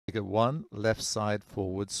Figure 1, left side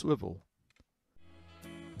forward swivel.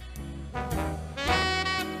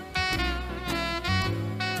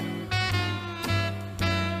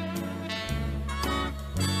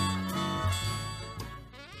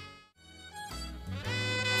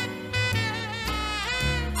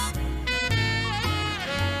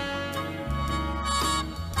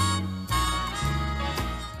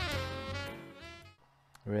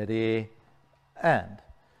 Ready, and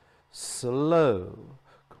slow,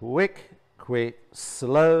 quick, quick,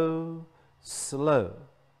 slow, slow.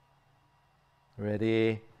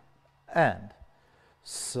 Ready, and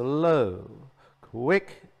slow,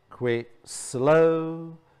 quick, quick,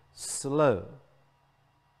 slow, slow.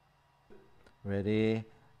 Ready,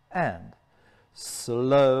 and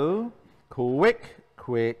slow, quick,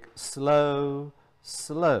 quick, slow,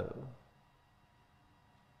 slow.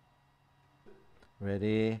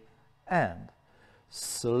 Ready, and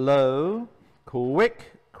slow,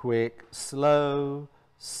 quick, quick, slow,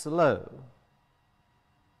 slow.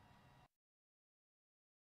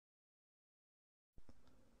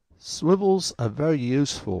 Swivels are very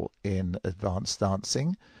useful in advanced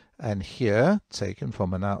dancing, and here, taken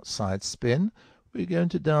from an outside spin, we're going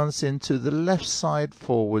to dance into the left side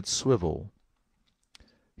forward swivel.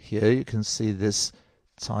 Here you can see this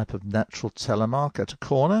type of natural telemark at a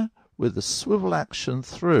corner, with the swivel action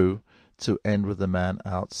through to end with the man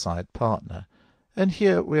outside partner. And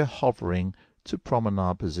here we're hovering to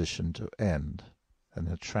promenade position to end. An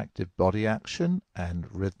attractive body action and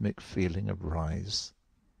rhythmic feeling of rise.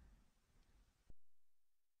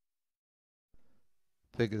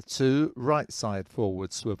 Figure 2, right side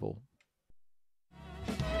forward swivel.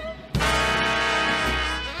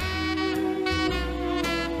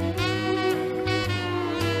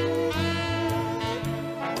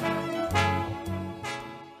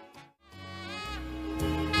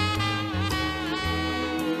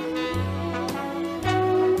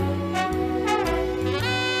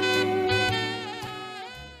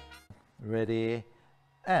 Ready,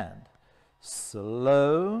 and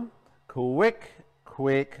slow, quick,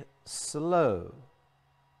 quick, slow.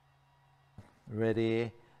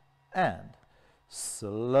 Ready, and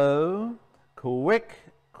slow, quick,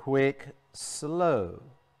 quick, slow.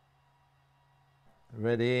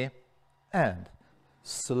 Ready, and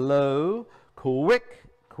slow, quick,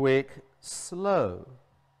 quick, slow.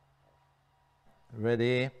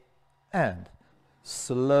 Ready, and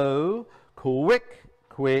slow, quick,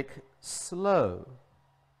 quick, slow.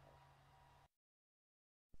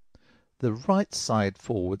 The right side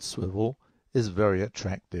forward swivel is very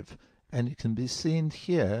attractive, and it can be seen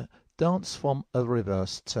here dance from a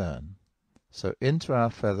reverse turn. So into our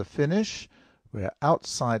feather finish, we're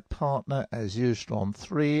outside partner as usual on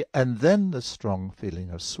 3, and then the strong feeling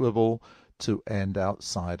of swivel to end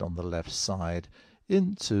outside on the left side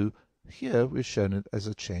into, here we've shown it as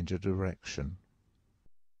a change of direction.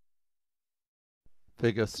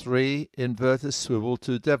 Figure 3, inverted swivel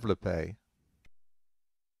to Developé.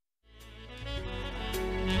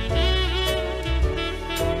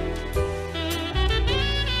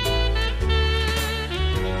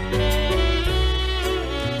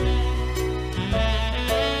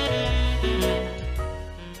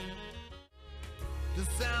 The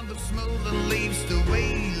sound of smoldering leaves, the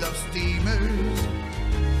wail of steamers,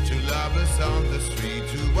 two lovers on the street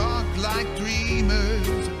who walk like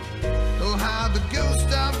dreamers. Oh, how the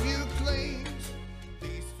ghost of you claims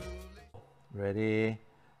these foolish. Ready,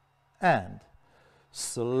 and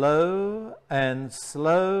slow, and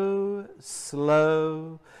slow,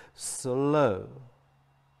 slow, slow.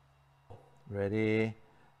 Ready,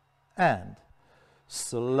 and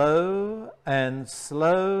slow, and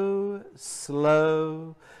slow,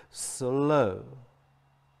 slow, slow.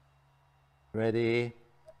 Ready,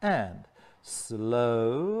 and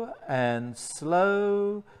slow, and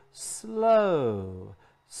slow, slow,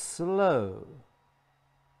 slow.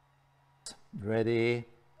 Ready,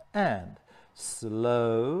 and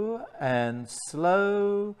slow, and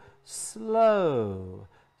slow, slow,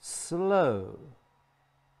 slow.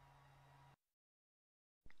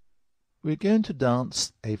 We're going to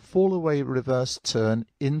dance a Fallaway reverse turn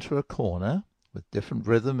into a corner with different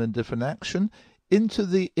rhythm and different action into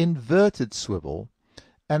the inverted swivel,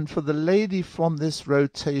 and for the lady from this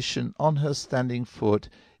rotation on her standing foot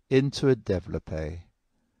into a Developé.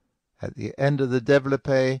 At the end of the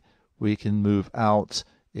Developé, we can move out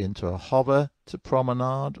into a hover to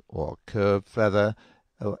promenade or curved feather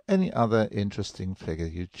or any other interesting figure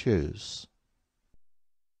you choose.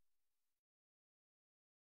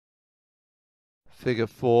 Figure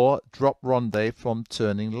 4, drop Rondé from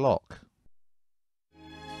turning lock.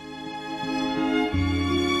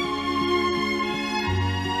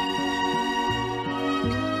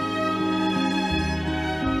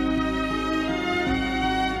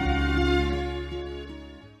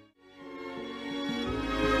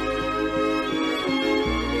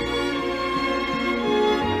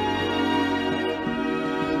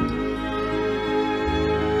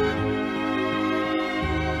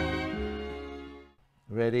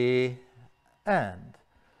 Ready, and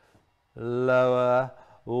lower,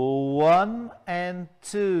 1 and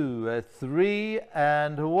 2, 3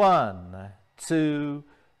 and 1, 2,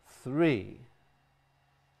 3.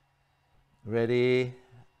 Ready,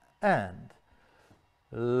 and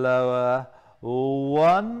lower,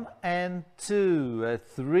 1 and 2,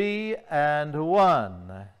 3 and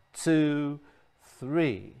 1, 2,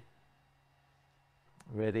 3.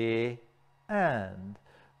 Ready, and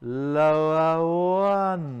lower,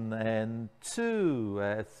 1 and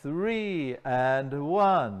 2, 3 and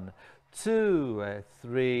 1, 2,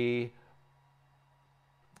 3.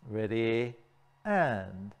 Ready,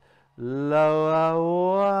 and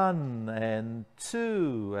lower, 1 and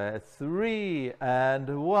 2, 3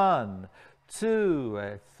 and 1,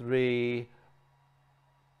 2, 3.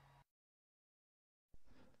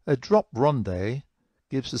 A drop rondé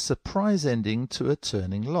gives a surprise ending to a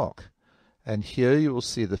turning lock, and here you will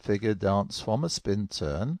see the figure dance from a spin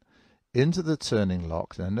turn into the turning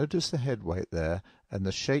lock. Now notice the head weight there and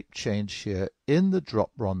the shape change here in the drop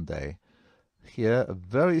rondé. Here a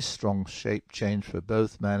very strong shape change for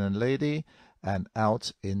both man and lady, and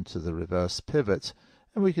out into the reverse pivot,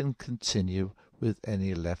 and we can continue with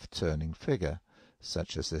any left turning figure,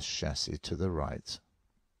 such as this chassis to the right.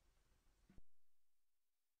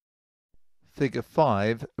 Figure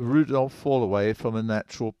 5, Rudolf Fallaway from a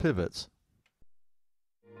natural pivot.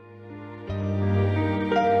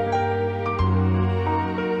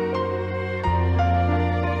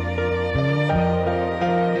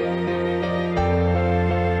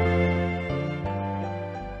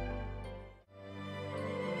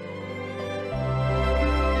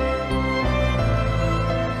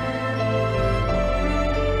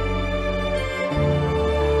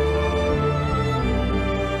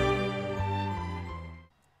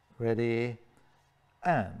 Ready,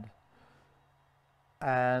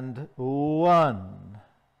 and 1,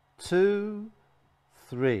 2,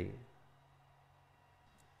 3.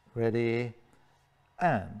 Ready,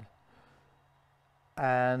 and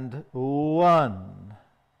 1,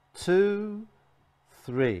 2,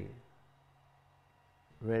 3.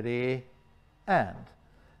 Ready, and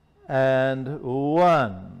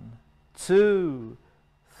 1, 2,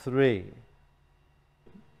 3.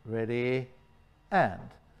 Ready,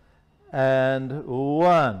 and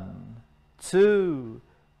 1, 2,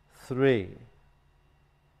 3.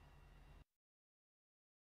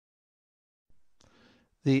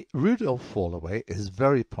 The Rudolf Fallaway is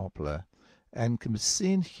very popular and can be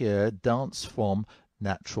seen here dance from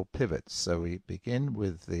natural pivots. So we begin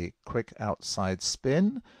with the quick outside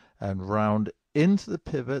spin and round into the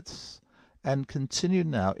pivots and continue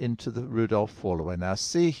now into the Rudolf Fallaway. Now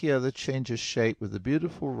see here the change of shape with the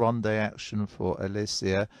beautiful rondé action for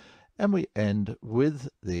Allesia, and we end with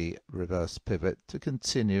the reverse pivot to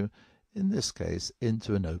continue, in this case,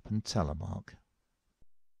 into an open telemark.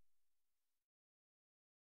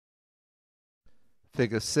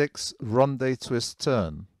 Figure 6, Rondé twist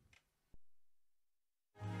turn.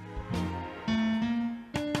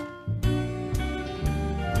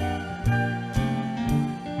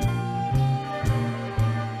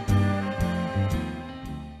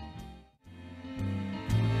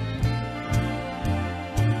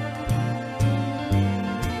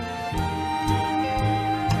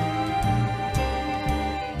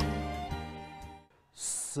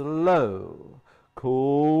 Slow,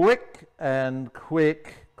 quick and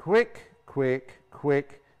quick, quick, quick,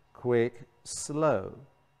 quick, quick, slow.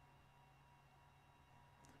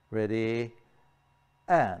 Ready,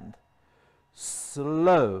 and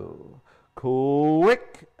slow,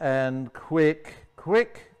 quick and quick,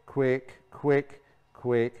 quick, quick, quick,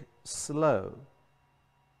 quick, slow.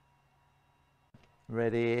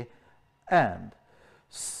 Ready, and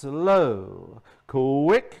slow,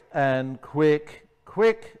 quick and quick,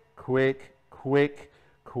 quick, quick, quick,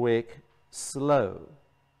 quick, slow.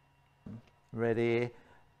 Ready,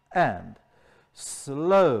 and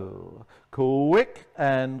slow, quick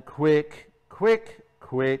and quick, quick,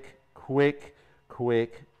 quick, quick,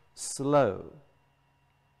 quick, slow.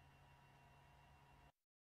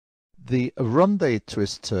 The Rondé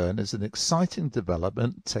twist turn is an exciting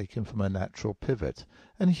development taken from a natural pivot,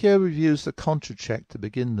 and here we've used a contra check to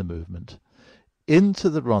begin the movement. Into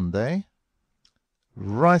the Rondé,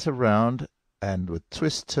 right around, and with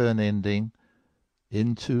twist turn ending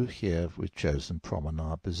into here we've chosen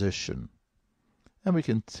promenade position, and we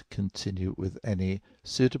can continue with any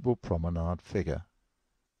suitable promenade figure.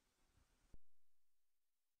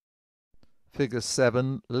 Figure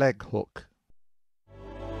 7, leg hook.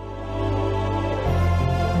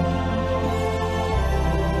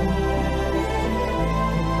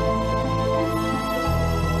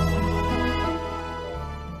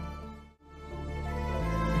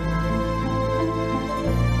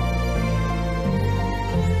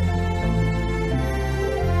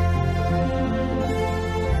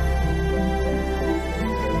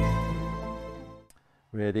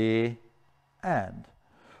 Ready, and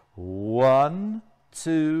 1,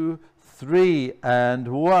 2, 3, and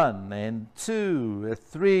 1, and 2,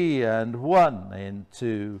 3, and 1, and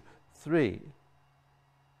 2, 3.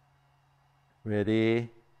 Ready,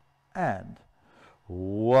 and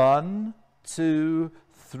 1, 2,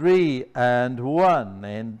 3, and 1,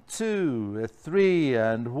 and 2, 3,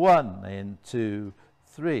 and 1, and 2,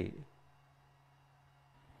 3.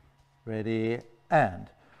 Ready, and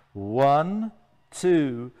 1,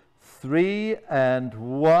 2, 3, and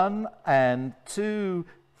 1, and 2,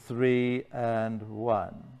 3, and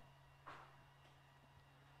 1.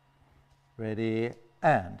 Ready,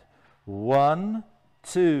 and 1,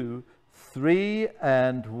 2, 3,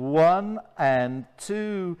 and 1, and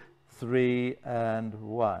 2, 3, and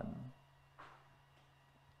 1.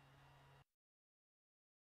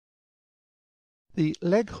 The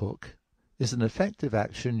leg hook is an effective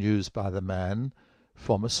action used by the man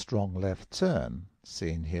from a strong left turn,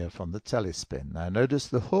 seen here from the telespin. Now notice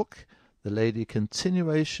the hook, the lady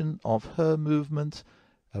continuation of her movement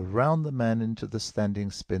around the man into the standing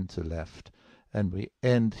spin to left, and we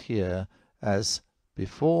end here as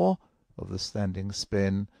before of the standing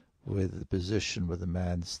spin with the position with the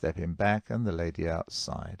man stepping back and the lady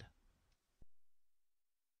outside.